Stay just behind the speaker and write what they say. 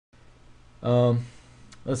Um,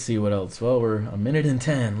 let's see what else. Well, we're a minute and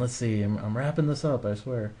 10. Let's see. I'm wrapping this up, I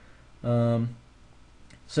swear. Um,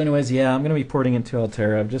 so, anyways, yeah, I'm gonna be porting into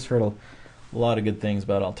Altera. I've just heard a lot of good things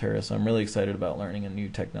about Altera, so I'm really excited about learning a new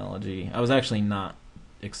technology. I was actually not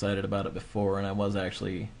excited about it before, and I was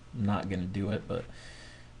actually not gonna do it, but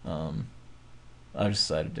um, I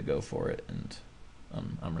decided to go for it, and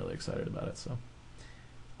I'm really excited about it. So,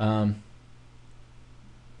 um,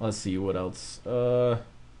 let's see what else.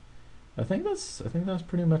 I think that's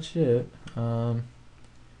pretty much it.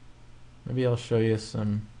 Maybe I'll show you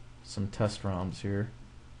some test ROMs here.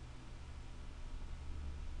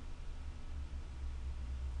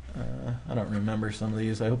 I don't remember some of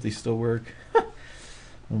these. I hope they still work.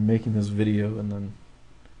 I'm making this video and then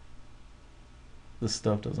this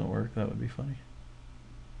stuff doesn't work. That would be funny.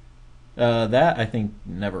 That I think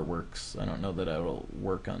never works. I don't know that it'll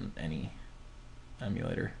work on any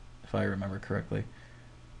emulator, if I remember correctly.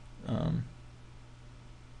 Um,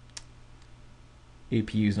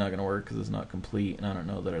 APU is not going to work because it's not complete, and I don't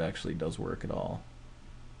know that it actually does work at all.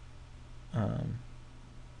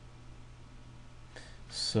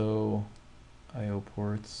 So, I/O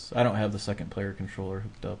ports. I don't have the second player controller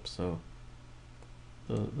hooked up, so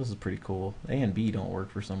this is pretty cool. A and B don't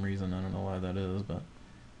work for some reason. I don't know why that is, but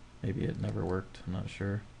maybe it never worked. I'm not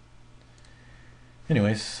sure.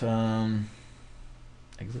 Anyways,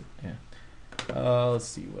 exit. Yeah. Let's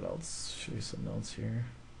see what else. Show you some notes here.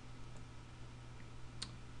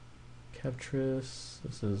 Kevtris.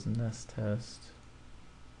 This is Nest test.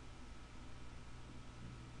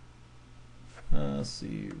 Let's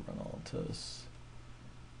see, run all tests.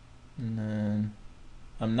 And then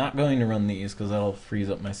I'm not going to run these because that'll freeze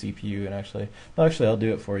up my CPU. And actually, I'll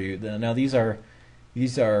do it for you. Now these are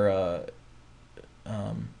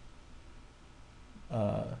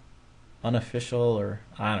unofficial, or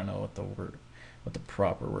I don't know what the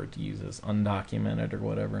proper word to use is, undocumented or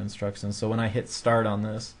whatever instructions. So when I hit start on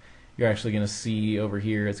this, you're actually going to see over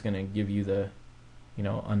here it's going to give you the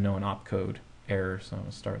unknown opcode error. So I'm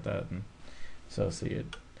going to start that and see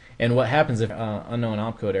it. And what happens if unknown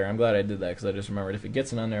opcode error? I'm glad I did that because I just remembered if it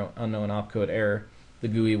gets an unknown opcode error, the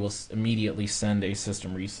GUI will immediately send a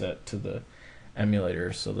system reset to the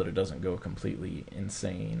emulator so that it doesn't go completely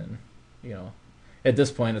insane. And at this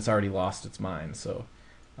point it's already lost its mind. So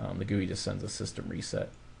the GUI just sends a system reset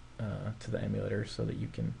to the emulator so that you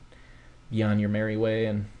can be on your merry way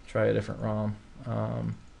and try a different ROM.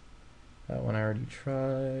 That one I already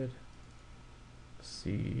tried. Let's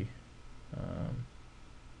see.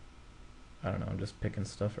 I don't know, I'm just picking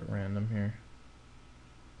stuff at random here.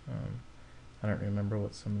 I don't remember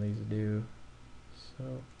what some of these do.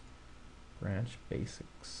 So, branch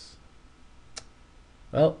basics.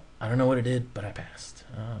 Well, I don't know what it did, but I passed.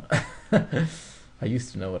 I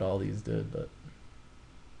used to know what all these did, but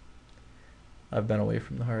I've been away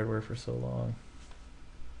from the hardware for so long.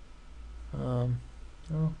 Oh,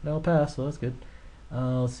 now I'll pass, so that's good.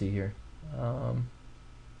 Let's see here.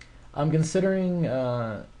 I'm considering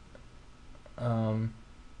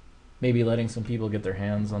maybe letting some people get their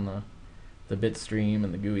hands on the bitstream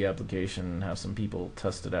and the GUI application and have some people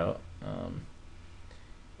test it out.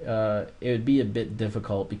 It would be a bit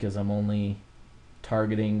difficult because I'm only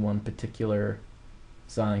targeting one particular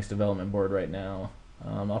Xilinx development board right now.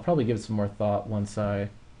 I'll probably give it some more thought once I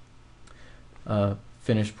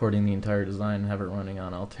finish porting the entire design and have it running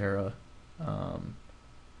on Altera.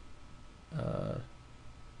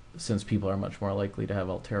 Since people are much more likely to have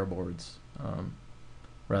Altera boards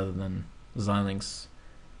rather than Xilinx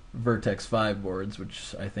Vertex 5 boards,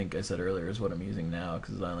 which I think I said earlier is what I'm using now,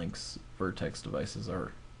 because Xilinx Vertex devices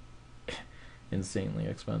are insanely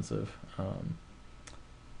expensive.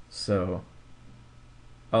 So,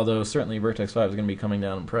 although certainly Vertex 5 is going to be coming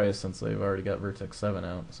down in price since they've already got Vertex 7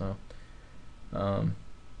 out. So,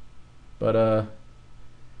 but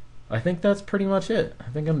I think that's pretty much it. I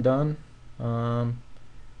think I'm done.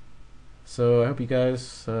 So I hope you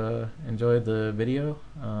guys enjoyed the video,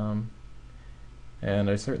 and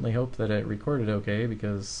I certainly hope that it recorded okay,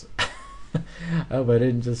 because I hope I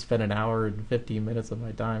didn't just spend an hour and 15 minutes of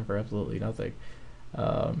my time for absolutely nothing.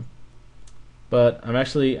 But I'm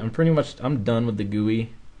done with the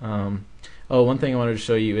GUI. Oh, one thing I wanted to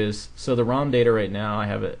show you is, so the ROM data right now,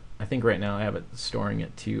 I think right now I have it storing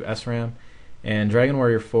it to SRAM, and Dragon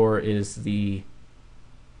Warrior 4 is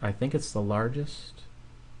I think it's the largest,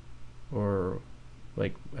 or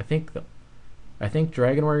I think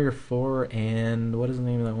Dragon Warrior 4 and what is the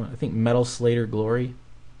name of that one? I think Metal Slayer Glory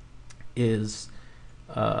is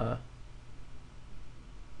the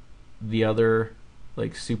other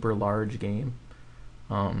super large game.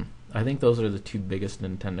 I think those are the two biggest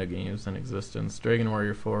Nintendo games in existence. Dragon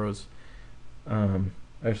Warrior 4 was I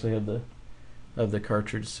actually have the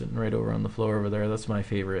cartridge sitting right over on the floor over there. That's my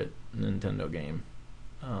favorite Nintendo game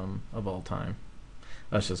of all time.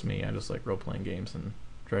 That's just me. I just like role-playing games, and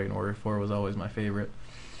Dragon Warrior 4 was always my favorite.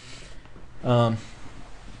 But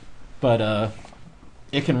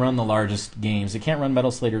it can run the largest games. It can't run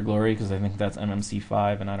Metal Slate or Glory because I think that's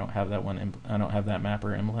MMC5, and I don't have that one. I don't have that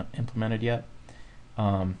mapper implemented yet,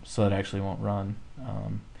 so it actually won't run.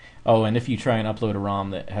 Oh, and if you try and upload a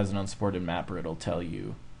ROM that has an unsupported mapper, it'll tell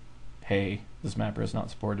you, "Hey, this mapper is not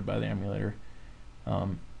supported by the emulator.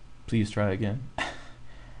 Please try again."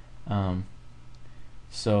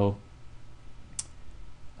 So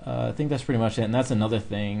I think that's pretty much it. And that's another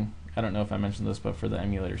thing. I don't know if I mentioned this, but for the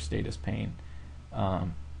emulator status pane,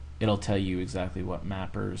 it'll tell you exactly what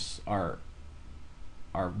mappers are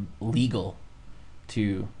legal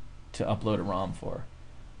to upload a ROM for.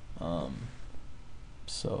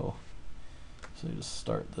 So you just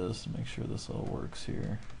start this, make sure this all works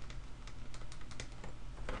here.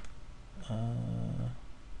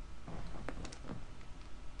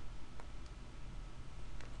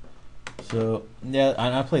 So yeah,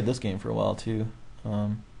 I played this game for a while too.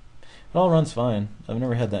 It all runs fine. I've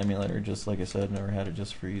never had the emulator, just like I said, I've never had it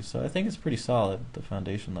just freeze. So I think it's pretty solid, the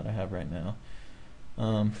foundation that I have right now.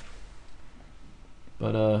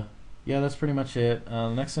 Yeah, that's pretty much it. The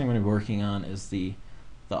next thing I'm going to be working on is the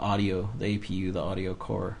audio, the APU, the audio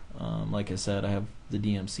core. Like I said, I have the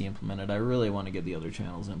DMC implemented. I really want to get the other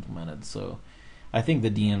channels implemented. So I think the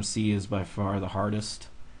DMC is by far the hardest.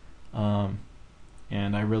 And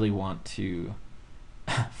I really want to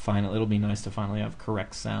finally, it'll be nice to finally have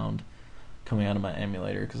correct sound coming out of my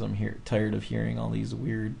emulator, because I'm tired of hearing all these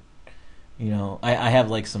weird, I have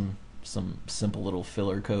like some simple little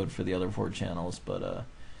filler code for the other 4 channels, but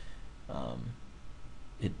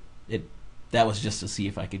that was just to see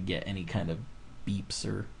if I could get any kind of beeps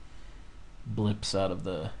or blips out of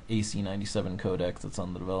the AC97 codec that's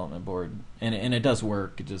on the development board, and it does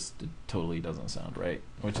work. It totally doesn't sound right,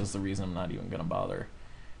 which is the reason I'm not even going to bother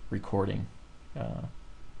recording it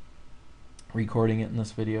in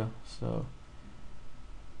this video. So,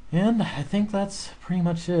 and I think that's pretty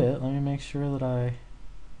much it. Let me make sure that I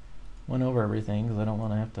went over everything, because I don't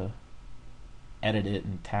want to have to edit it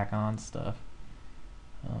and tack on stuff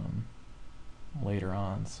later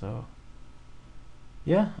on. So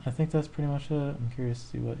yeah, I think that's pretty much it. I'm curious to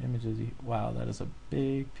see what images wow, that is a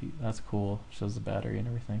big piece. That's cool. Shows the battery and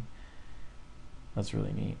everything. That's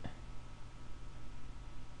really neat.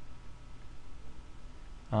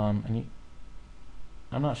 And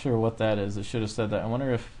I'm not sure what that is. It should have said that. I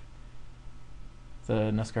wonder if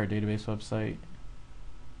the NESCAR database website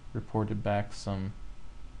reported back some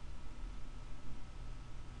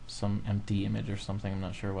empty image or something. I'm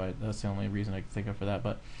not sure why. That's the only reason I could think of for that.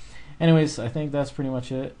 But anyways, I think that's pretty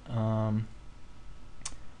much it. That's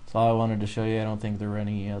all I wanted to show you. I don't think there were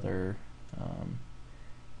any other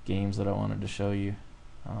games that I wanted to show you.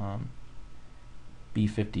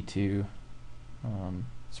 B52.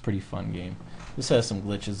 It's a pretty fun game. This has some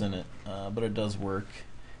glitches in it, but it does work.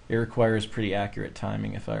 It requires pretty accurate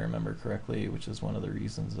timing, if I remember correctly, which is one of the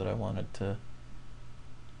reasons that I wanted to.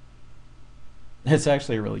 It's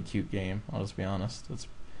actually a really cute game, I'll just be honest. It's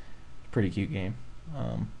a pretty cute game.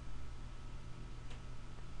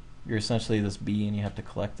 You're essentially this bee, and you have to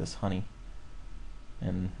collect this honey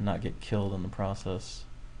and not get killed in the process.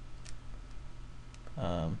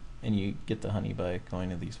 And you get the honey by going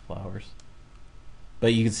to these flowers.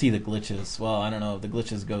 But you can see the glitches. Well, I don't know. The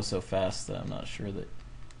glitches go so fast that I'm not sure that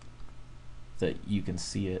you can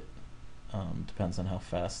see it. Depends on how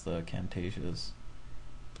fast the Camtasia is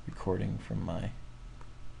recording from my.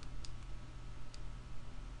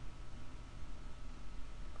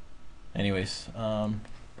 Anyways,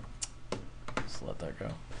 just let that go.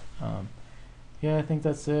 Yeah, I think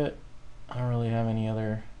that's it. I don't really have any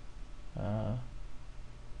other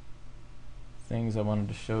things I wanted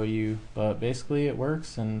to show you, but basically it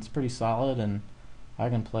works, and it's pretty solid, and I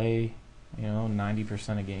can play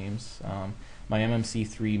 90% of games. My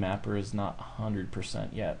MMC3 mapper is not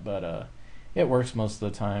 100% yet, but it works most of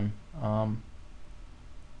the time.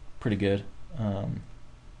 Pretty good.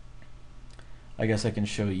 I guess I can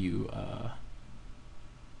show you.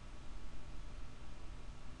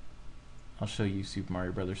 I'll show you Super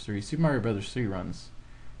Mario Brothers 3. Super Mario Brothers 3 runs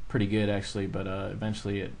pretty good actually, but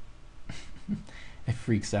eventually it it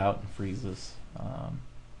freaks out and freezes.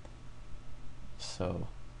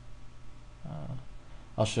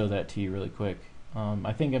 I'll show that to you really quick.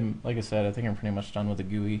 I think like I said, I think I'm pretty much done with the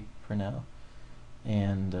GUI for now,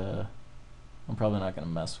 and I'm probably not going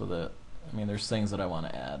to mess with it. I mean, there's things that I want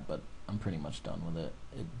to add, but I'm pretty much done with it.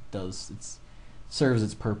 It serves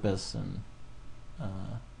its purpose, and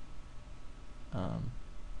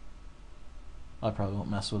I probably won't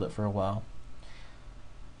mess with it for a while.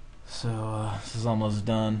 So this is almost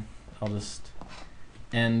done. I'll just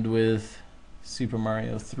end with Super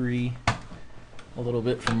Mario 3, a little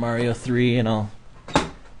bit from Mario 3, and I'll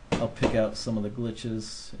pick out some of the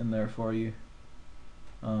glitches in there for you.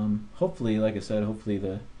 Hopefully, like I said, hopefully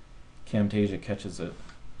the Camtasia catches it.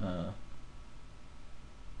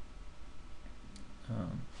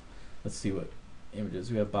 Let's see what images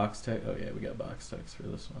we have. Box text. Oh yeah, we got box text for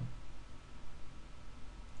this one.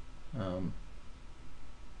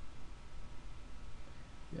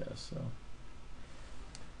 Yeah, so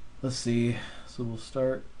let's see. So we'll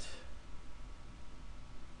start.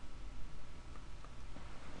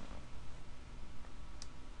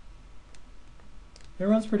 It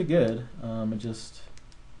runs pretty good. It just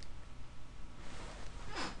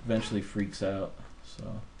eventually freaks out.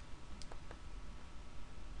 So.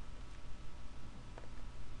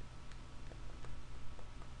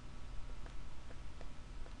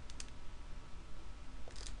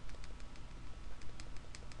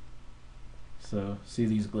 So see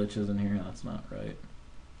these glitches in here? That's not right.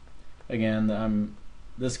 Again,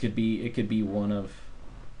 this could be one of,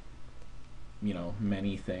 you know,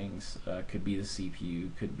 many things. Could be the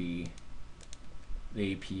CPU, could be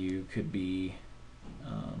the APU, could be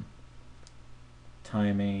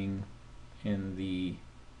timing in the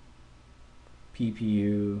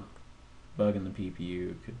PPU, bug in the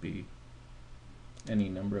PPU, could be any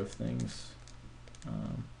number of things.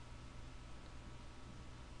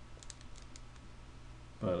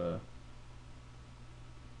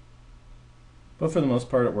 But for the most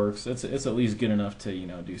part, it works. It's at least good enough to, you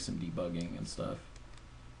know, do some debugging and stuff.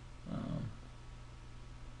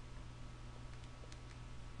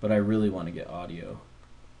 But I really want to get audio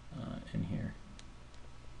in here.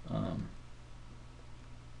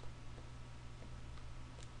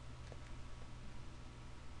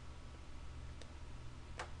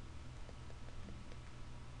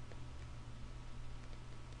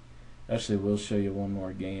 Actually, we'll show you one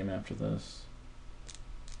more game after this.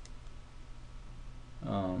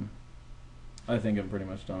 I think I'm pretty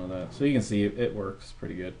much done with that. So you can see it works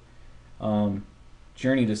pretty good.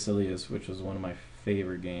 Journey to Silius, which was one of my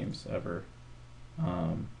favorite games ever.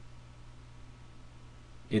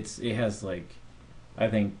 It has, like, I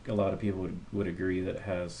think a lot of people would agree that it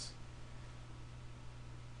has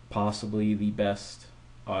possibly the best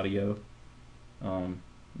audio,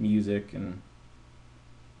 music, and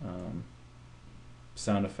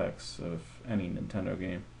sound effects of any Nintendo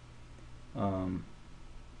game.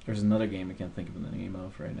 There's another game I can't think of the name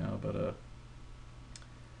of right now, but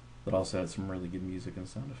also had some really good music and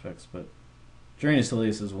sound effects. But Journey to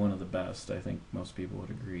Silius is one of the best. I think most people would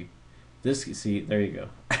agree. This, see, there you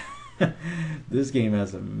go. This game has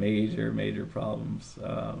some major problems,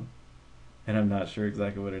 and I'm not sure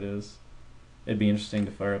exactly what it is. It'd be interesting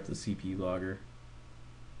to fire up the CPU logger.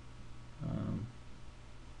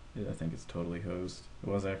 I think it's totally hosed. It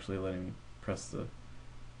was actually letting me press the,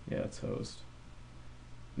 yeah, it's hosed.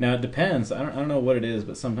 Now it depends. I don't know what it is,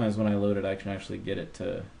 but sometimes when I load it, I can actually get it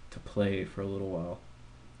to play for a little while.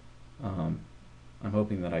 I'm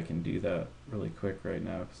hoping that I can do that really quick right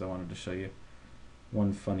now, because I wanted to show you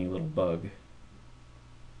one funny little bug.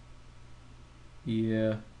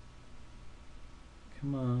 Yeah.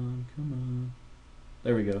 Come on.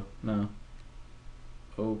 There we go. No.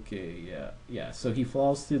 Okay, yeah. So he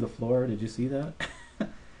falls through the floor. Did you see that?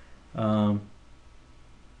 Oh,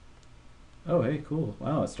 hey, cool.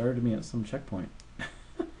 Wow, it started me at some checkpoint.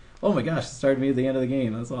 Oh my gosh, it started me at the end of the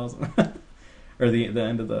game. That's awesome. Or the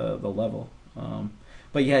end of the level.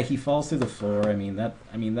 But yeah, he falls through the floor. I mean that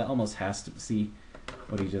almost has to see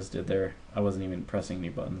what he just did there. I wasn't even pressing any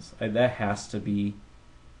buttons. That has to be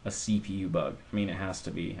a CPU bug. I mean, it has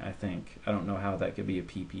to be, I think. I don't know how that could be a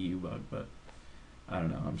PPU bug, but I don't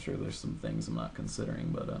know. I'm sure there's some things I'm not considering,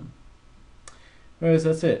 but anyways,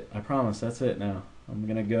 that's it. I promise that's it now. I'm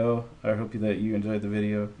gonna go. I hope that you enjoyed the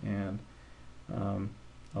video, and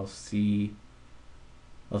I'll see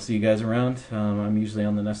you guys around. I'm usually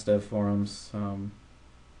on the NestDev forums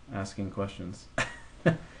asking questions.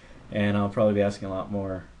 And I'll probably be asking a lot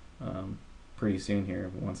more pretty soon here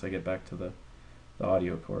once I get back to the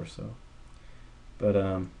audio course. So, but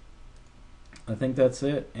I think that's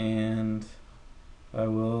it, and I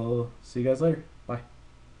will see you guys later.